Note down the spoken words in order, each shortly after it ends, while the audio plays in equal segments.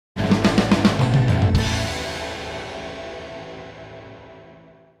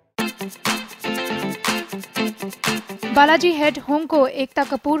Balaji head honcho Ekta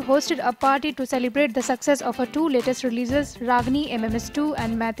Kapoor hosted a party to celebrate the success of her two latest releases, Ragini MMS 2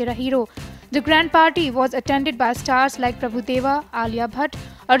 and Main Tera Hero. The grand party was attended by stars like Prabhudeva, Alia Bhatt,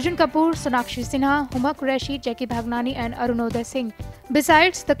 Arjun Kapoor, Sonakshi Sinha, Huma Qureshi, Jackie Bhagnani and Arunoday Singh.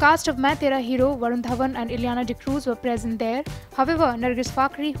 Besides, the cast of Main Tera Hero, Varun Dhawan and Ileana D'Cruz were present there. However, Nargis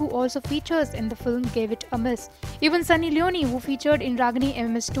Fakhri, who also features in the film, gave it a miss. Even Sunny Leone, who featured in Ragini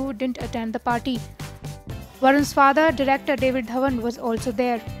MMS 2, didn't attend the party. Varun's father, director David Dhawan, was also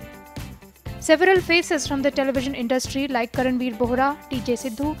there. Several faces from the television industry like Karanveer Bohra, TJ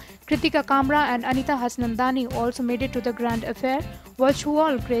Sidhu, Kritika Kamra and Anita Hasnandani also made it to the grand affair, which who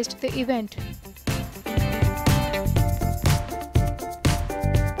all graced the event.